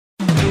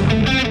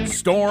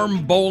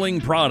Storm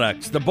Bowling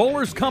Products, the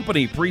Bowlers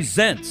Company,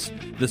 presents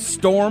the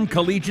Storm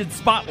Collegiate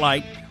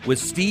Spotlight with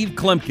Steve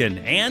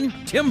Klemkin and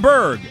Tim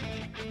Berg.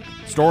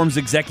 Storm's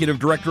Executive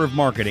Director of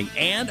Marketing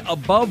and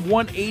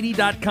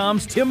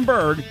Above180.com's Tim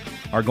Berg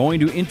are going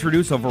to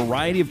introduce a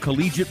variety of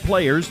collegiate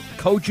players,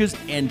 coaches,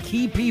 and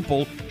key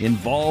people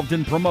involved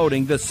in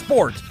promoting the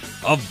sport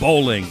of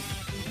bowling.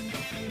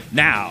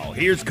 Now,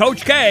 here's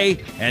Coach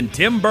K and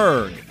Tim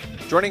Berg.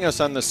 Joining us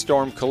on the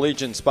Storm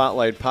Collegiate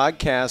Spotlight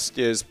podcast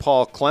is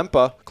Paul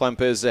Klempa.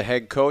 Klempa is the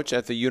head coach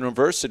at the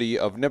University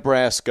of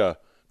Nebraska.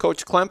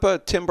 Coach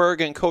Klempa, Tim Berg,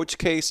 and Coach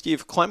K,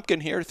 Steve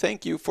Klemkin here.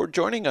 Thank you for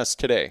joining us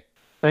today.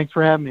 Thanks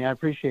for having me. I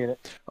appreciate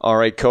it. All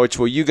right, Coach.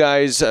 Well, you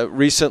guys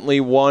recently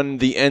won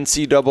the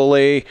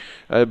NCAA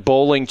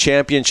bowling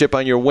championship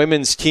on your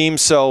women's team.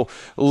 So,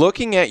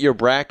 looking at your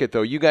bracket,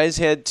 though, you guys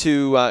had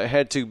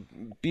to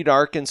beat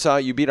Arkansas.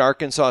 You beat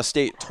Arkansas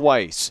State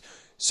twice.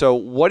 So,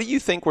 what do you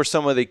think were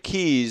some of the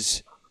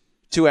keys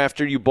to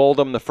after you bowled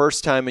them the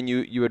first time and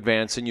you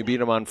advance and you beat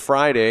them on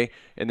Friday,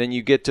 and then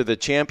you get to the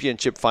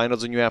championship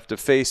finals and you have to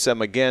face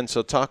them again?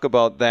 So, talk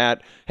about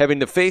that, having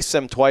to face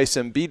them twice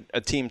and beat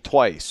a team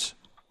twice.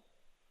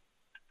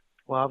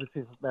 Well,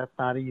 obviously that's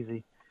not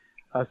easy,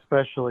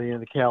 especially in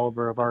the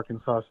caliber of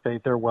Arkansas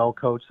State. They're well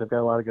coached. They've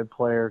got a lot of good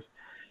players.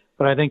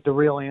 But I think the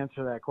real answer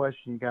to that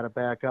question, you got to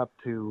back up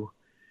to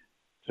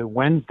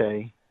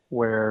Wednesday,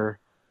 where,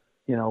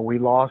 you know, we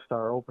lost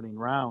our opening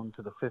round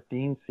to the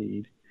 15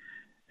 seed,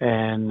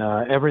 and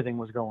everything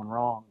was going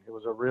wrong. It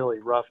was a really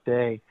rough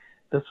day.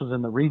 This was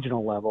in the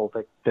regional level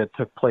that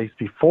took place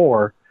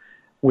before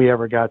we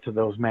ever got to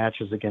those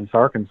matches against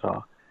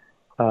Arkansas.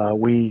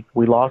 We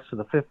lost to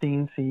the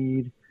 15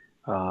 seed.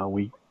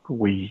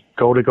 We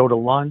go to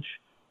lunch,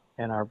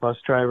 and our bus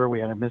driver, we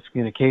had a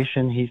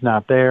miscommunication. He's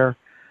not there.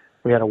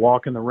 We had to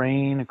walk in the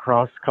rain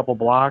across a couple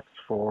blocks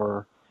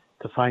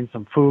to find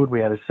some food. We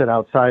had to sit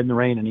outside in the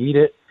rain and eat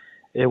it.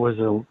 It was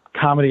a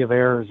comedy of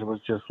errors. It was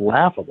just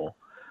laughable.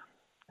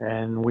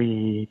 And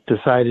we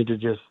decided to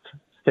just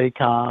stay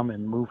calm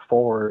and move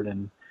forward.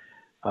 And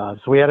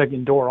so we had to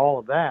endure all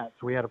of that.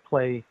 So we had to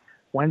play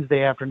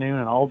Wednesday afternoon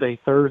and all day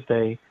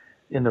Thursday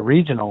in the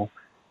regional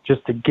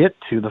just to get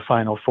to the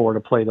Final Four to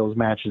play those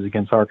matches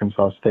against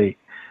Arkansas State,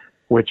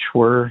 which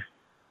were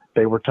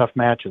tough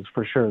matches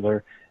for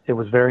sure. It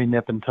was very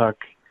nip and tuck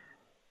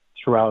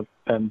throughout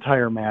the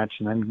entire match,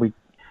 and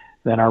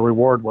then our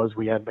reward was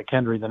we had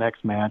McKendree the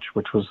next match,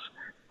 which was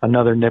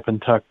another nip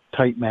and tuck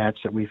tight match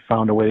that we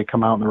found a way to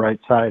come out on the right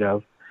side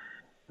of.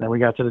 Then we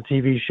got to the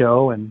TV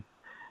show, and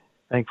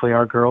thankfully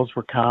our girls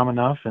were calm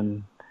enough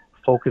and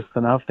focused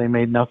enough. They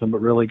made nothing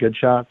but really good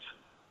shots,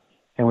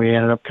 and we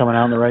ended up coming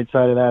out on the right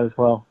side of that as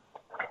well.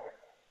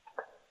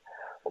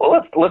 Well,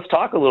 let's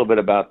talk a little bit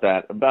about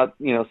that, about,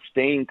 you know,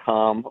 staying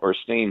calm or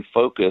staying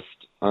focused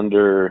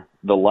under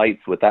the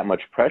lights with that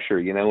much pressure,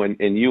 you know, and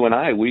you and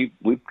I, we've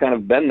kind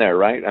of been there,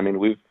 right? I mean,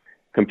 we've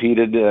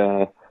competed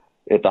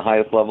at the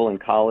highest level in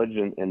college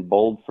and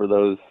bowled for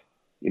those,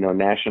 you know,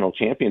 national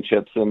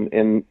championships.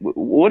 And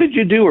what did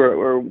you do,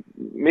 or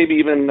maybe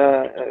even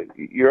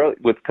you're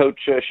with Coach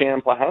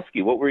Shannon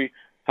Plahowski?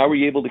 How were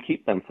you able to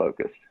keep them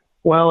focused?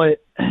 Well,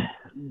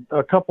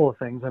 a couple of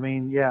things. I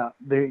mean, yeah,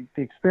 the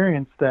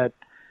experience that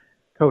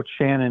Coach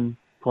Shannon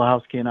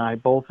Plahowski and I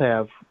both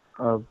have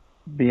of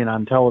being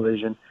on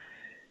television.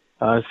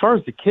 As far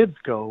as the kids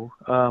go,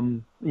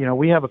 you know,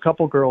 we have a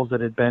couple girls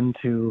that had been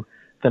to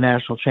the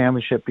national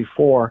championship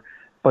before,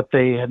 but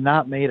they had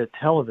not made a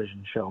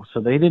television show,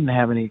 so they didn't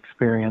have any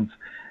experience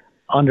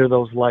under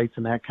those lights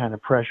and that kind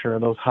of pressure or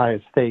those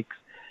highest stakes.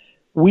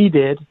 We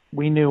did.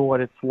 We knew what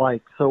it's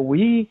like. So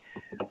we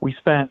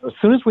spent, as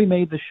soon as we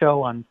made the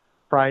show on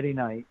Friday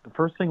night, the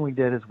first thing we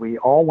did is we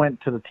all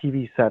went to the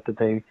TV set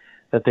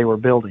that they were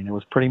building. It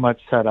was pretty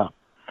much set up.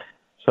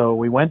 So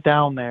we went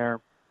down there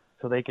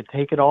so they could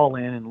take it all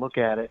in and look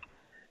at it.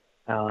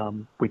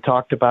 We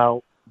talked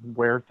about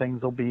where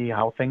things will be,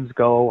 how things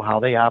go, how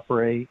they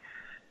operate.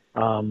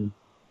 So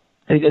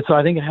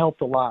I think it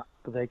helped a lot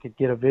that they could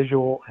get a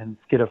visual and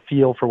get a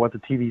feel for what the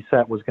TV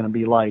set was going to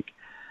be like.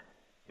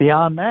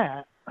 Beyond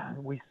that,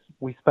 we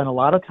spent a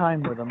lot of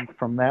time with them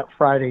from that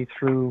Friday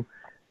through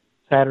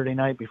Saturday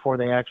night before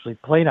they actually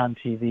played on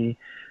TV,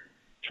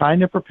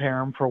 trying to prepare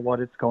them for what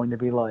it's going to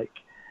be like.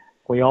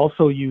 We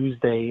also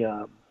used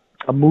a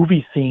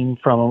movie scene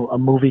from a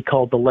movie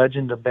called The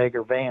Legend of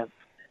Bagger Vance.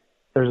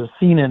 There's a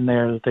scene in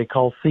there that they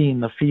call Seeing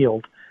the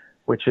Field,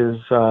 which is,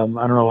 I don't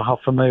know how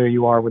familiar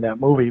you are with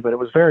that movie, but it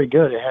was very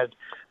good. It had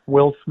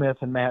Will Smith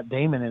and Matt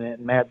Damon in it,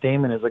 and Matt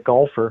Damon is a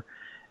golfer,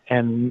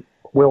 and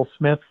Will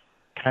Smith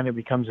kind of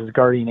becomes his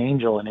guardian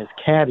angel and his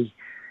caddy.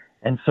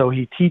 And so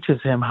he teaches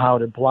him how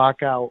to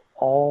block out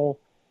all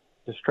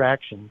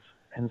distractions.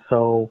 And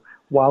so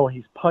while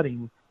he's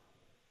putting,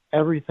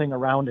 everything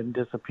around him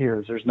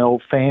disappears. There's no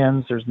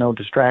fans, there's no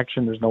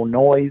distraction, there's no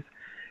noise.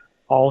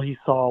 All he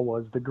saw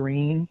was the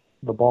green,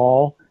 the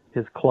ball,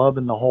 his club,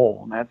 and the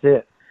hole, and that's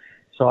it.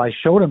 So I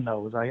showed him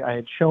those. I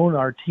had shown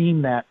our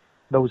team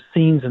those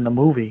scenes in the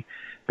movie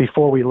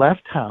before we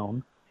left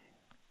town.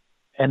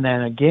 And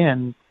then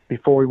again,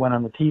 before we went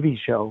on the TV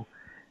show,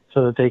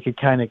 so that they could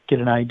kind of get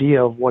an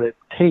idea of what it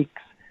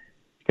takes.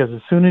 Because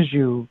as soon as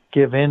you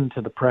give in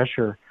to the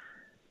pressure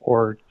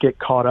or get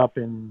caught up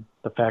in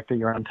the fact that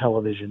you're on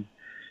television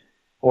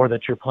or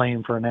that you're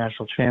playing for a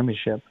national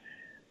championship,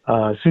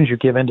 as soon as you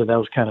give into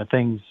those kind of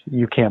things,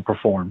 you can't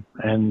perform.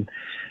 And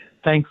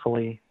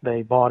thankfully,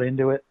 they bought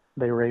into it.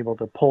 They were able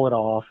to pull it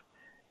off,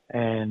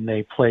 and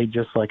they played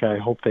just like I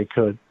hoped they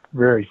could,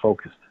 very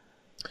focused.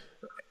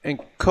 And,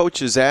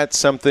 Coach, is that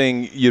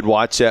something you'd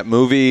watch that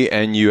movie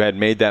and you had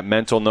made that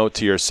mental note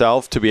to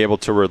yourself to be able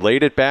to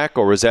relate it back?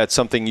 Or was that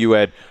something you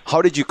had –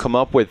 how did you come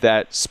up with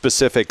that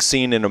specific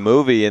scene in a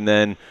movie and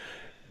then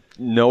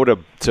know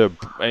to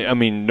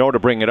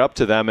bring it up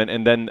to them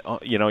and then,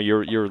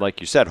 you're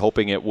like you said,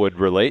 hoping it would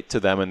relate to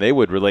them and they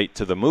would relate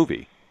to the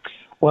movie?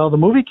 Well, the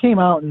movie came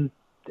out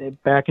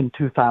back in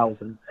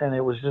 2000, and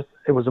it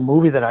was a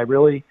movie that I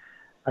really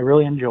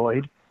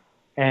enjoyed.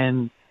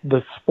 And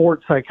the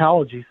sports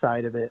psychology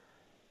side of it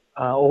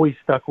always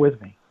stuck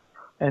with me.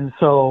 And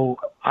so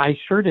I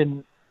sure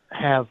didn't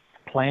have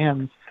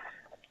plans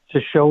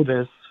to show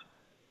this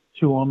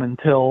to them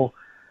until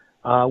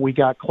we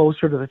got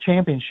closer to the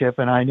championship,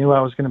 and I knew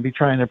I was going to be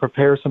trying to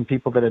prepare some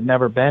people that had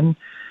never been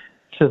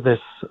to this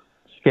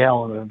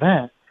scale of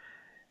event.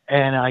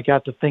 And I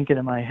got to thinking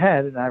in my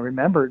head, and I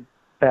remembered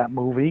that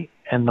movie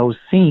and those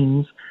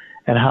scenes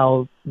and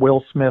how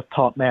Will Smith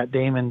taught Matt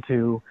Damon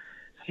to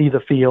see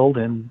the field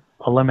and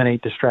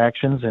eliminate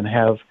distractions and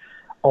have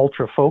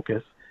ultra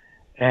focus.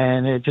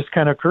 And it just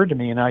kind of occurred to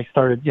me, and I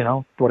started,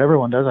 what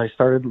everyone does, I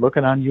started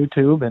looking on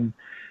YouTube and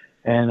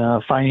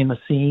finding the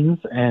scenes,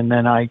 and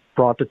then I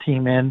brought the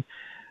team in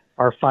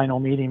our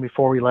final meeting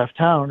before we left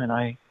town, and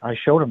I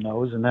showed them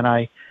those, and then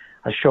I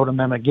showed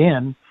them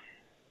again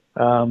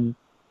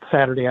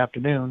Saturday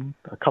afternoon,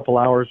 a couple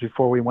hours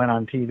before we went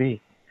on TV.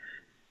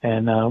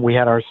 And we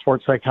had our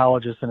sports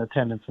psychologist in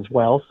attendance as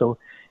well, so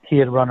he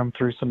had run them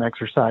through some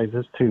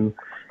exercises to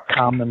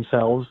calm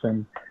themselves,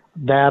 and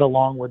that,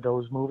 along with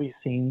those movie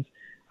scenes,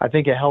 I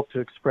think it helped to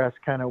express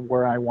kind of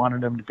where I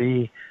wanted them to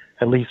be,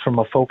 at least from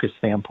a focus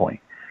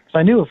standpoint. Because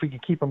I knew if we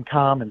could keep them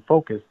calm and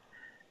focused,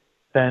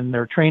 then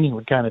their training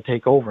would kind of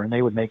take over and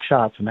they would make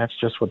shots, and that's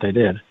just what they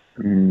did.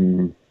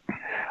 Mm.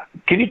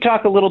 Can you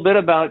talk a little bit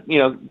about,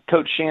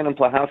 Coach Shannon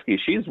Plahowski?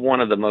 She's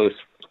one of the most,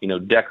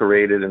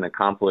 decorated and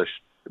accomplished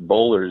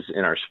bowlers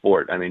in our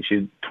sport. I mean,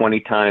 she's 20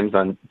 times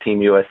on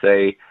Team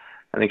USA.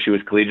 I think she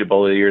was Collegiate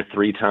Bowler of the Year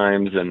 3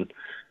 times, and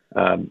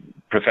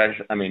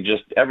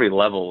just every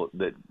level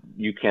that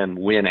you can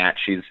win at,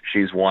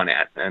 she's won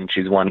at, and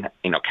she's won,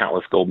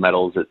 countless gold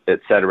medals, et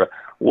cetera.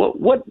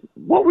 What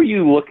were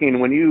you looking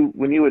when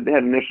you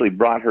had initially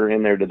brought her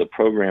in there to the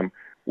program?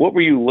 What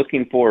were you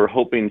looking for, or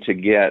hoping to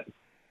get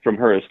from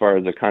her as far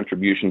as a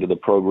contribution to the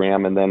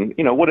program? And then,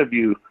 what have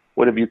you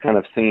kind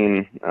of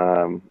seen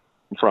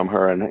from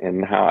her,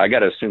 and how? I got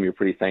to assume you're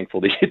pretty thankful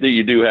that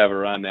you do have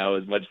her on now,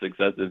 as much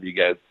success as you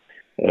guys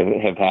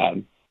have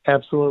had.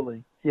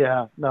 Absolutely.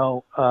 Yeah.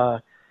 No.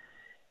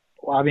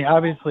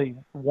 Obviously,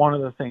 one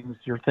of the things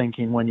you're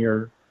thinking when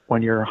you're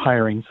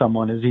hiring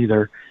someone is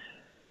either,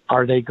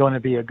 are they going to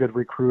be a good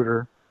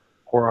recruiter,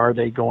 or are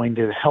they going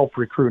to help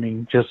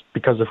recruiting just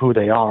because of who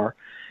they are?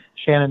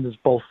 Shannon does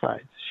both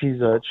sides.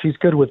 She's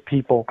good with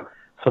people,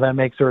 so that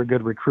makes her a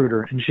good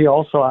recruiter. And she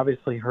also,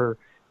 obviously, her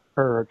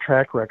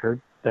track record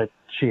that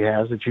she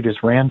has, that you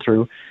just ran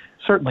through,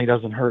 certainly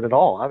doesn't hurt at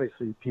all.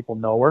 Obviously, people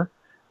know her.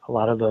 A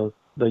lot of the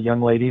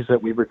young ladies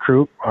that we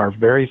recruit are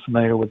very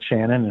familiar with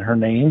Shannon and her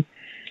name.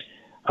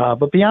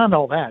 But beyond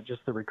all that,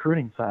 just the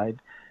recruiting side,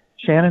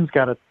 Shannon's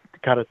got a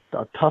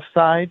tough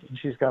side, and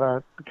she's got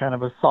a kind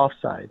of a soft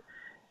side.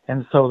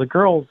 And so the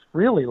girls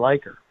really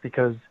like her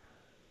because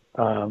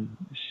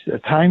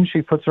at times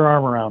she puts her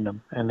arm around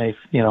them and they,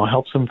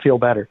 helps them feel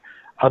better.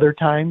 Other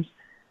times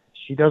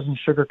she doesn't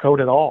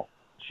sugarcoat at all.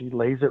 She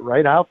lays it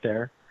right out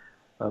there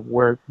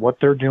where what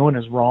they're doing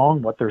is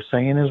wrong, what they're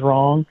saying is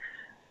wrong,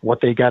 what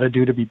they got to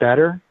do to be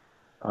better.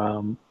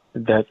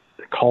 That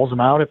calls them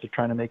out if they're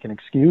trying to make an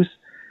excuse.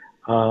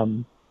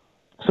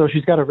 So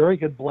she's got a very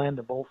good blend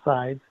of both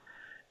sides,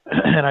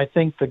 and I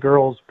think the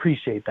girls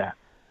appreciate that.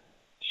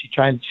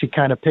 She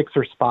kind of picks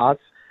her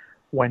spots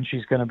when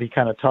she's going to be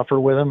kind of tougher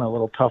with them, a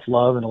little tough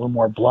love and a little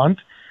more blunt.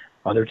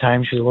 Other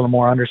times she's a little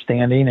more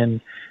understanding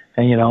and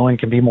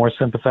can be more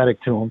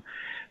sympathetic to them.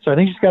 So I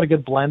think she's got a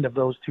good blend of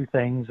those two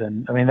things.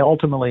 And I mean,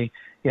 ultimately,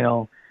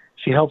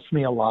 she helps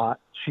me a lot.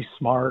 She's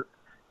smart.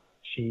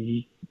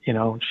 She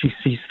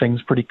sees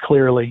things pretty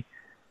clearly.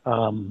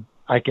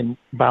 I can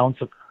bounce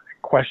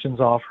questions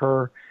off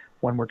her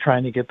when we're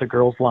trying to get the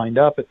girls lined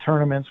up at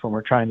tournaments, when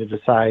we're trying to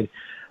decide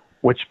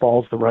which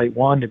ball's the right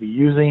one to be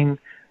using.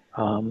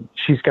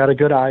 She's got a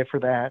good eye for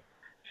that.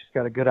 She's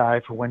got a good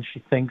eye for when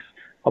she thinks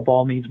a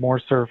ball needs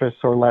more surface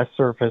or less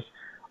surface.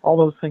 All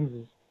those things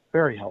is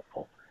very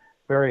helpful,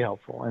 very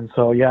helpful. And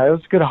so, yeah, it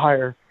was a good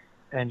hire,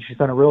 and she's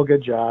done a real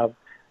good job.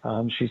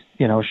 She's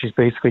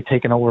basically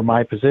taken over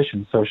my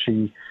position. So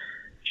she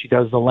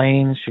does the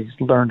lanes. She's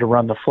learned to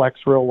run the flex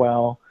real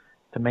well,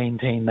 to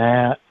maintain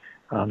that.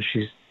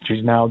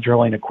 She's now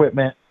drilling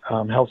equipment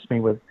helps me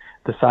with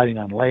deciding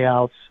on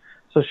layouts.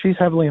 So she's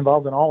heavily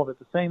involved in all of it,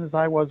 the same as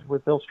I was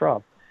with Bill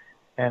Straub.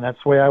 And that's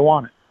the way I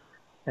want it.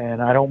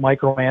 And I don't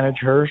micromanage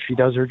her. She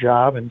does her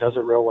job and does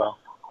it real well.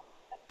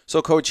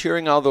 So, Coach,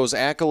 hearing all those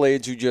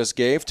accolades you just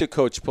gave to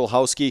Coach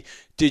Pulhowski,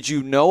 did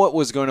you know it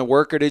was going to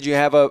work, or did you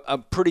have a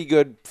pretty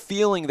good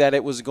feeling that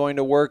it was going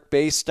to work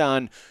based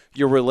on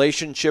your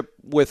relationship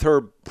with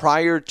her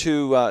prior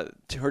to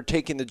her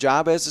taking the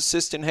job as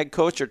assistant head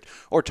coach?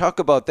 Or talk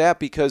about that,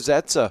 because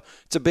it's a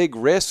big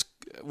risk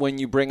when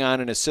you bring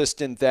on an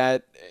assistant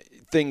that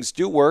things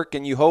do work,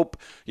 and you hope,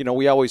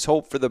 we always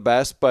hope for the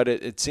best, but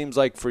it seems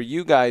like for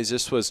you guys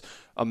this was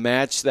a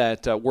match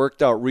that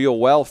worked out real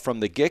well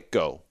from the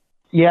get-go.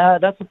 Yeah,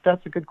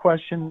 that's a good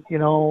question.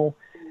 You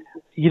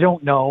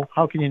don't know.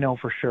 How can you know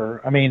for sure?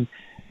 I mean,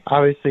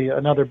 obviously,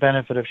 another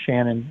benefit of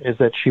Shannon is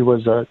that she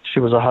was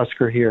a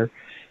Husker here,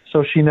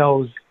 so she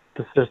knows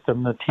the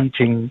system, the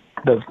teaching,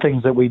 the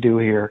things that we do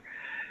here.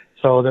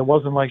 So it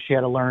wasn't like she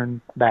had to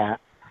learn that.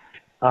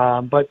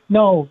 But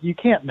no, you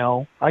can't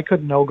know. I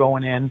couldn't know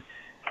going in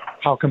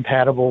how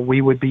compatible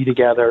we would be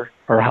together,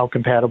 or how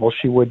compatible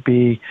she would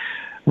be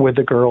with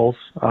the girls.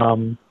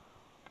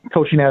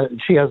 Coaching,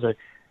 she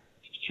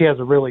has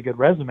a really good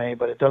resume,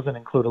 but it doesn't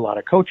include a lot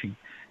of coaching.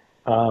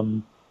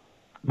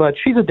 But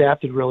she's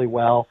adapted really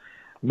well.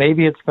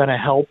 Maybe it's been a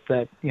help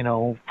that,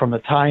 from the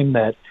time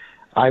that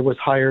I was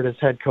hired as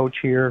head coach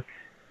here,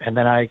 and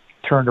then I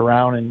turned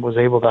around and was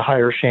able to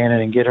hire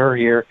Shannon and get her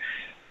here,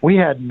 we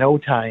had no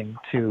time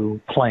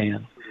to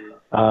plan.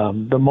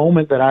 The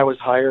moment that I was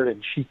hired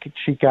and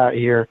she got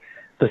here,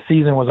 the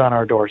season was on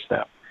our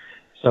doorstep.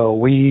 So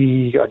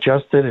we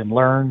adjusted and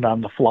learned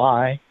on the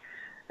fly,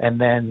 and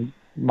then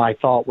my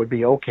thought would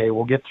be, okay,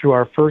 we'll get through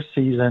our first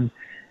season,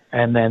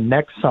 and then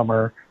next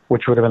summer,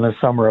 which would have been the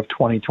summer of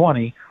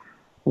 2020,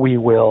 we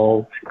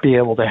will be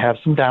able to have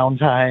some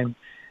downtime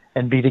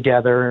and be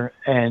together,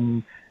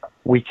 and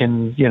we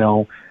can,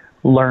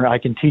 learn. I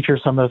can teach her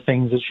some of the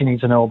things that she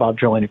needs to know about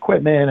drilling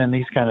equipment and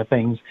these kind of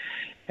things,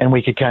 and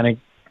we could kind of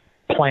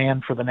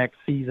plan for the next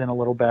season a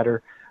little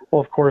better.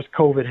 Well, of course,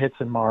 COVID hits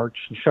in March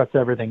and shuts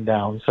everything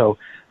down, so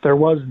there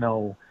was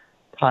no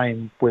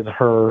time with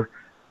her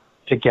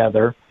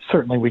together.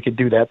 Certainly we could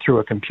do that through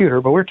a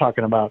computer, but we're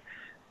talking about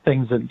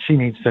things that she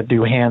needs to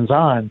do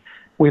hands-on.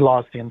 We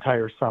lost the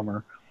entire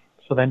summer.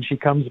 So then she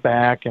comes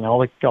back, and all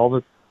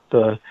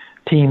the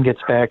team gets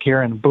back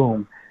here, and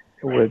boom,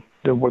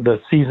 the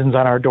season's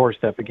on our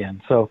doorstep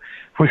again. So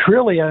we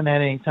really haven't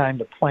had any time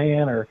to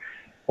plan or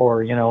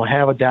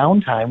have a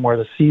downtime where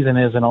the season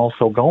isn't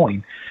also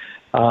going.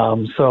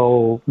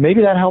 So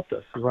maybe that helped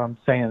us, is what I'm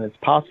saying. It's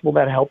possible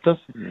that helped us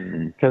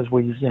because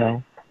we,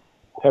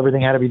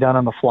 everything had to be done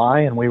on the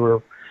fly, and we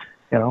were,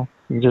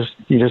 you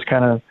just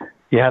kind of,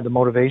 you had the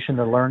motivation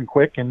to learn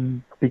quick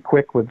and be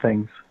quick with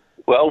things.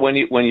 Well, when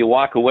you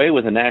walk away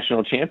with a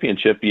national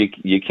championship,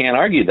 you can't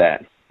argue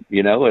that.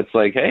 It's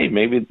like, hey,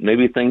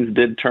 maybe things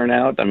did turn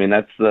out. I mean,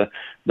 that's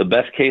the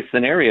best case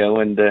scenario,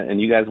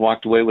 and you guys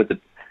walked away with the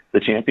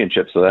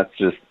championship. So that's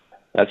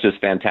just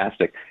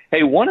fantastic.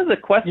 Hey, one of the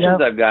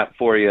questions I've got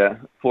for you,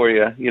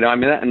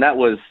 and that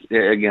was,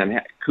 again,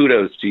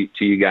 kudos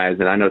to you guys.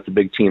 And I know it's a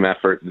big team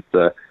effort. It's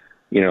a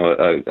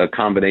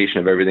combination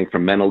of everything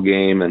from mental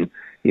game and,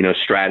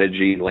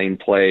 strategy, lane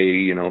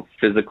play,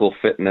 physical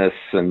fitness,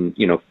 and,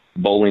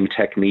 bowling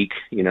technique,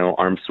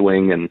 arm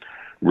swing and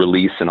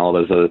release and all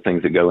those other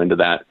things that go into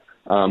that.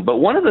 But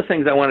one of the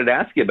things I wanted to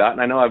ask you about,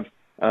 and I know I've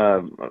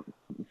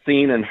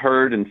seen and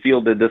heard and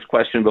fielded this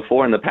question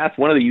before in the past,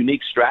 one of the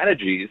unique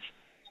strategies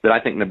that I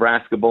think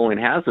Nebraska bowling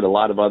has that a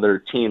lot of other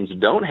teams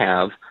don't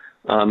have,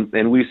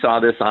 and we saw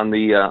this on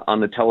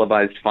the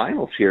televised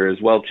finals here as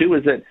well too,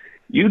 is that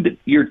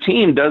your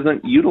team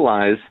doesn't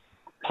utilize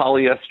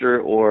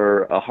polyester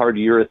or a hard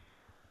urethane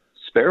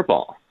spare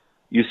ball.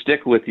 You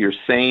stick with your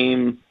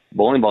same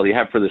bowling ball you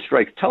have for the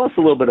strikes. Tell us a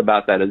little bit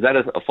about that. Is that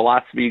a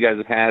philosophy you guys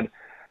have had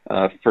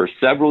for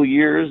several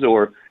years,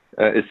 or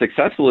as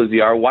successful as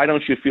you are, why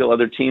don't you feel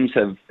other teams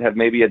have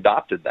maybe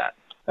adopted that?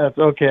 That's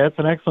okay. That's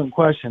an excellent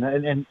question.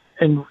 And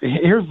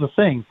here's the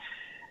thing.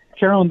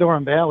 Carolyn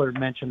Doran-Ballard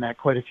mentioned that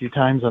quite a few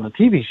times on the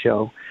TV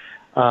show,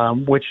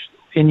 which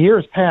in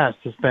years past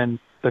has been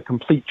the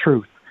complete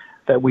truth,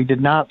 that we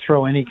did not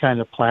throw any kind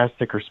of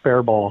plastic or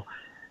spare ball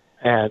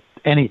at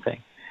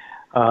anything.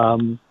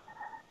 And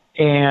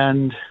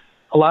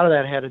a lot of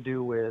that had to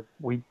do with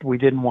we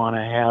didn't want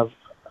to have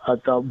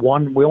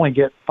we only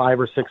get 5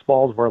 or 6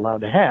 balls we're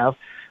allowed to have.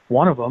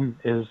 One of them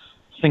is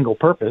single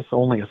purpose,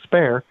 only a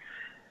spare.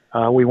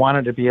 We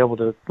wanted to be able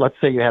to, let's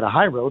say you had a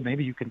high road,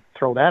 maybe you could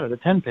throw that at a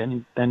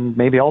 10-pin and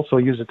maybe also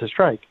use it to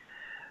strike.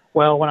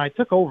 Well, when I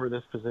took over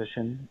this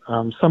position,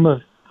 some of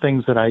the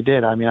things that I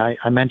did, I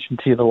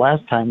mentioned to you the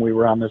last time we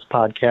were on this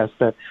podcast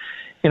that,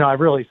 I've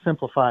really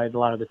simplified a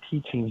lot of the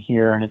teaching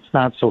here, and it's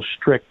not so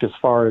strict as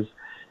far as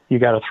you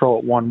got to throw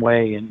it one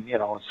way and,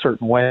 a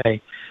certain way.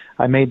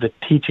 I made the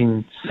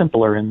teaching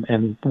simpler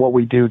and what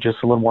we do just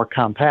a little more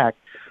compact.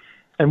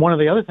 And one of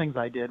the other things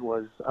I did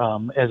was,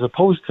 as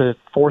opposed to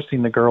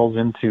forcing the girls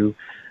into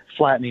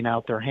flattening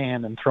out their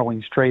hand and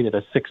throwing straight at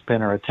a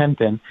 6-pin or a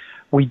 10-pin.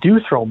 We do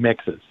throw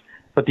mixes.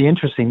 But the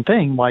interesting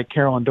thing, why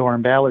Carolyn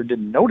Doran Ballard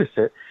didn't notice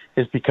it,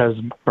 is because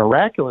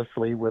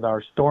miraculously with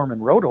our Storm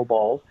and Roto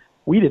balls,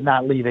 we did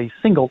not leave a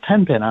single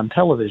 10-pin on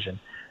television,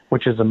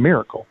 which is a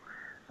miracle.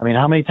 I mean,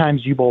 how many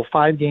times you bowl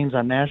 5 games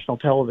on national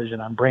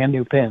television on brand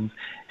new pins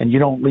and you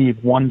don't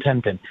leave one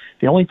 10-pin?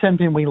 The only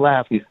 10-pin we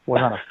left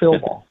was on a fill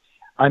ball.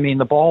 I mean,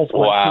 the balls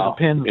went through the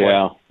pins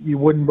like you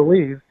wouldn't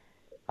believe.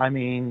 I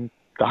mean,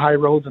 the high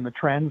roads and the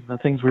trends and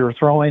the things we were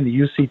throwing,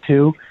 the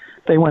UC2,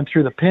 they went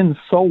through the pins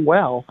so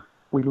well,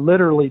 we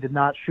literally did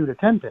not shoot a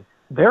 10-pin.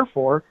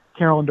 Therefore,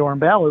 Carolyn Doran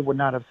Ballard would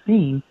not have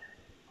seen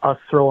us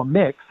throw a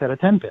mix at a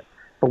 10-pin.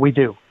 But we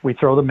do. We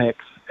throw the mix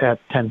at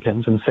 10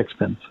 pins and 6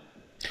 pins.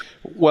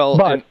 Well,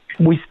 but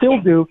we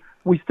still do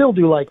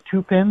like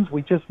 2 pins.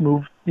 We just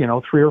move, 3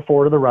 or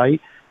 4 to the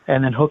right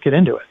and then hook it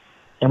into it.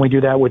 And we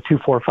do that with 2,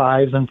 4,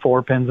 5s and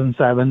 4 pins and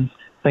 7s,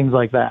 things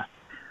like that.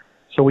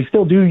 So we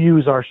still do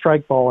use our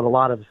strike ball at a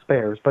lot of the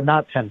spares, but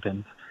not 10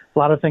 pins. A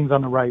lot of things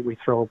on the right we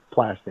throw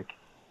plastic.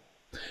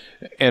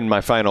 And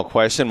my final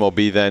question will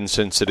be then,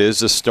 since it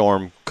is a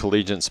Storm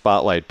Collegiate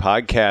Spotlight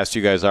podcast,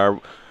 you guys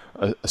are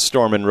a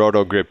Storm and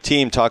Roto Grip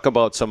team. Talk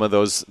about some of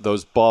those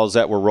balls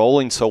that were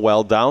rolling so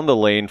well down the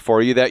lane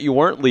for you that you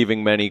weren't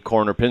leaving many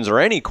corner pins or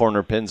any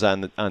corner pins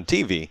on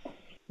TV.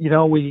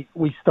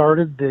 We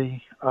started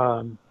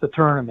the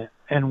tournament,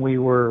 and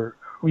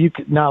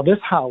now this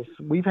house,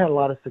 we've had a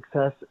lot of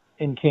success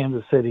in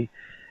Kansas City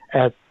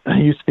at,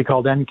 it used to be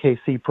called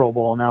NKC Pro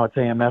Bowl, now it's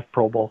AMF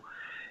Pro Bowl.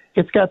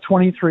 It's got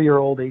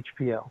 23-year-old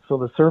HPL, so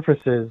the surface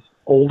is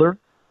older,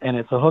 and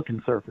it's a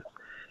hooking surface.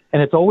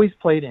 And it's always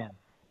played in.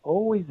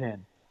 Always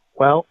in.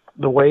 Well,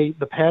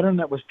 the pattern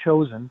that was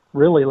chosen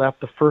really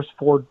left the first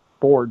 4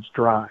 boards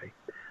dry.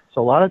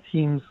 So a lot of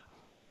teams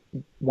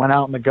went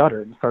out in the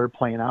gutter and started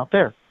playing out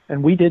there.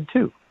 And we did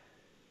too.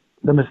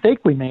 The mistake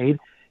we made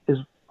is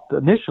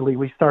initially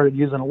we started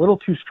using a little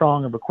too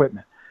strong of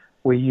equipment.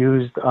 We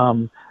used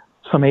some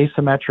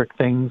asymmetric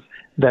things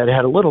that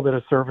had a little bit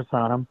of surface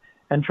on them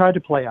and tried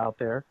to play out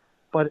there,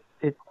 but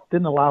it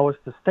didn't allow us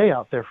to stay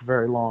out there for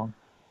very long.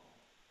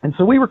 And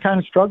so we were kind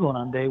of struggling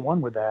on day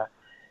one with that.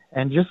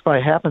 And just by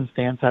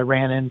happenstance, I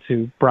ran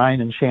into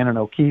Brian and Shannon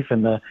O'Keefe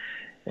in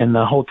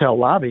the hotel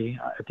lobby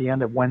at the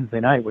end of Wednesday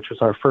night, which was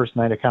our first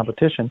night of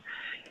competition.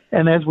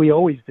 And as we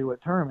always do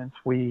at tournaments,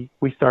 we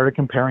started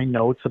comparing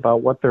notes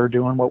about what they're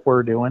doing, what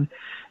we're doing.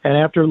 And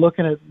after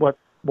looking at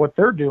what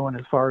they're doing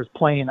as far as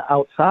playing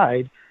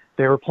outside,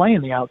 they were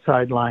playing the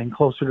outside line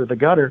closer to the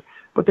gutter,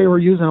 but they were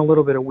using a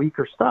little bit of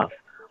weaker stuff.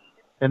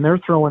 And they're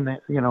throwing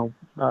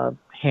the,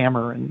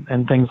 hammer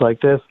and things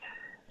like this.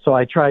 So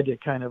I tried to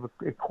kind of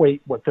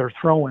equate what they're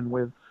throwing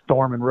with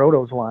Storm and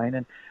Roto's line.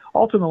 And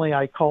ultimately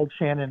I called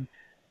Shannon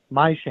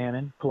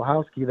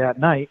Kulahowski that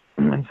night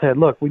and said,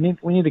 look, we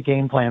need a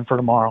game plan for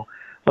tomorrow.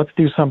 Let's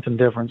do something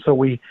different. So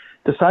we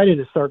decided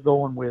to start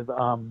going with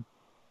some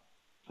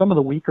of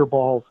the weaker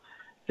balls,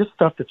 just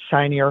stuff that's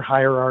shinier,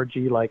 higher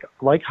RG,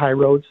 like High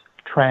Roads,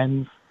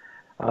 Trends.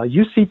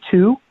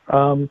 UC2,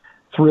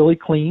 it's really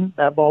clean.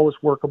 That ball was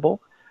workable.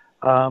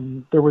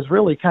 There was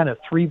really kind of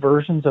 3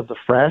 versions of the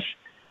Fresh.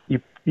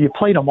 You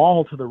played them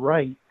all to the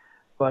right,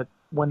 but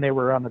when they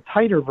were on the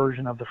tighter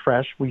version of the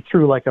Fresh, we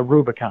threw like a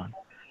Rubicon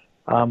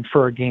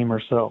for a game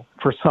or so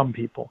for some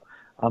people.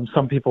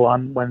 Some people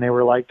when they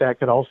were like that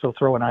could also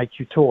throw an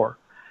IQ Tour.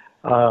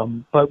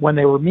 But when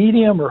they were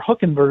medium or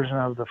hooking version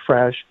of the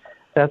Fresh,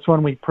 that's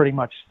when we pretty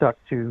much stuck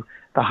to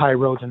the High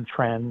Roads and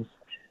Trends.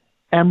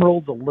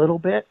 Emeralds a little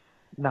bit,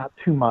 not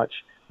too much.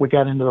 We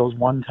got into those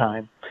one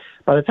time.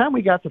 By the time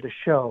we got to the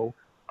show,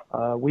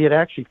 we had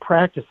actually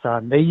practiced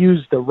on. They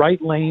used the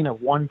right lane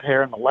of one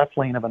pair and the left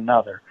lane of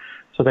another.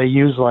 So they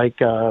used like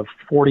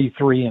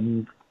 43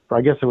 and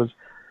I guess it was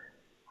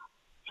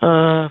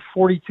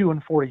 42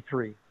 and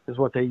 43 is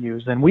what they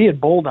used. And we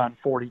had bowled on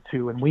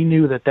 42, and we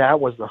knew that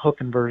was the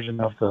hooking version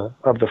of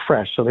the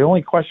Fresh. So the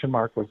only question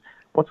mark was,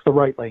 what's the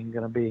right lane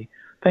going to be?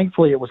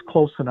 Thankfully, it was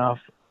close enough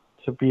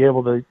to be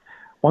able to.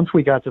 Once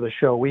we got to the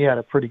show, we had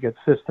a pretty good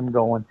system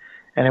going,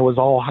 and it was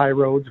all High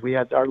Roads. We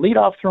had our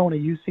leadoff throwing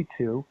a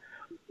UC2.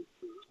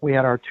 We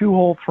had our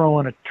 2-hole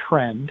throwing a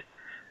Trend.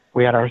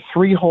 We had our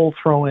 3-hole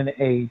throwing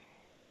a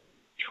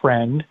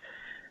Trend.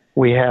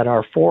 We had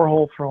our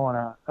 4-hole throwing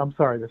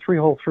the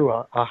 3-hole through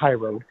a High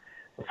Road.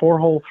 The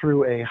 4-hole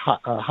through a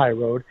High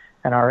Road,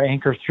 and our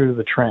anchor through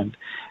the Trend.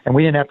 And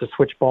we didn't have to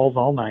switch balls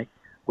all night.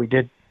 We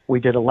did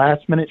a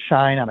last-minute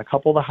shine on a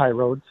couple of the High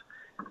Roads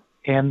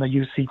and the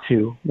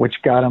UC2, which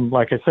got them,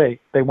 like I say,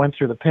 they went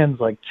through the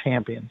pins like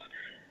champions.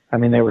 I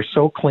mean, they were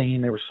so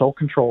clean. They were so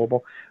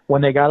controllable.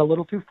 When they got a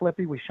little too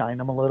flippy, we shined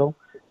them a little,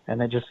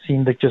 and they just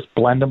seemed to just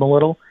blend them a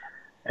little,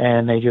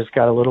 and they just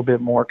got a little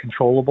bit more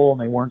controllable, and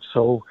they weren't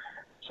so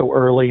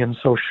early and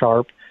so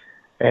sharp.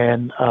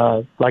 And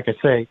like I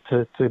say,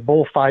 to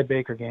bowl 5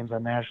 Baker games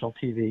on national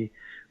TV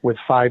with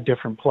 5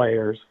 different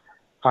players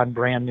on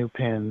brand new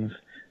pins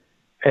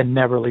and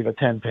never leave a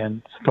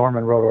 10-pin, Storm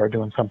and Roto are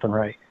doing something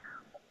right.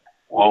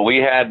 Well,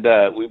 we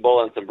bowl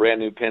on some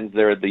brand new pins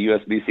there at the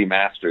USBC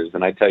Masters,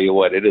 and I tell you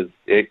what, it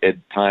at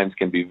times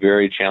can be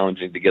very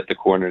challenging to get the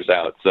corners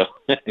out. So,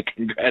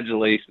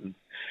 congratulations,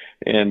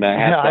 and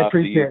hats off to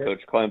you,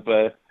 Coach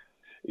Klempa.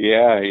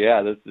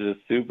 Yeah, this is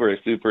super,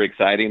 super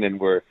exciting, and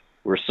we're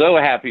so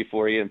happy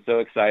for you and so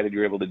excited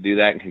you're able to do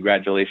that. And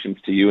congratulations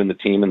to you and the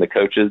team and the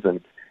coaches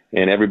and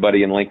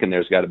everybody in Lincoln.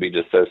 There's got to be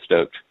just so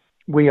stoked.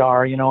 We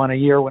are, on a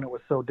year when it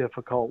was so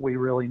difficult, we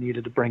really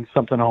needed to bring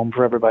something home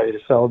for everybody to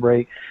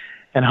celebrate.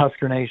 And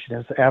Husker Nation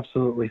is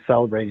absolutely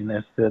celebrating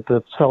this.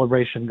 The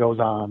celebration goes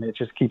on. It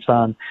just keeps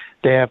on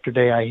day after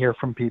day. I hear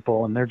from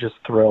people, and they're just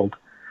thrilled.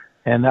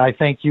 And I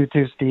thank you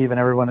too, Steve, and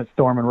everyone at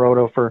Storm and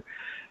Roto for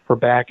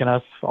backing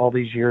us all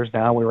these years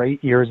now. We're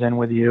 8 years in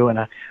with you, and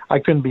I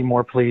couldn't be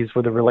more pleased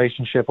with the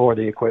relationship or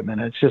the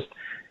equipment.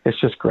 It's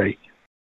just great.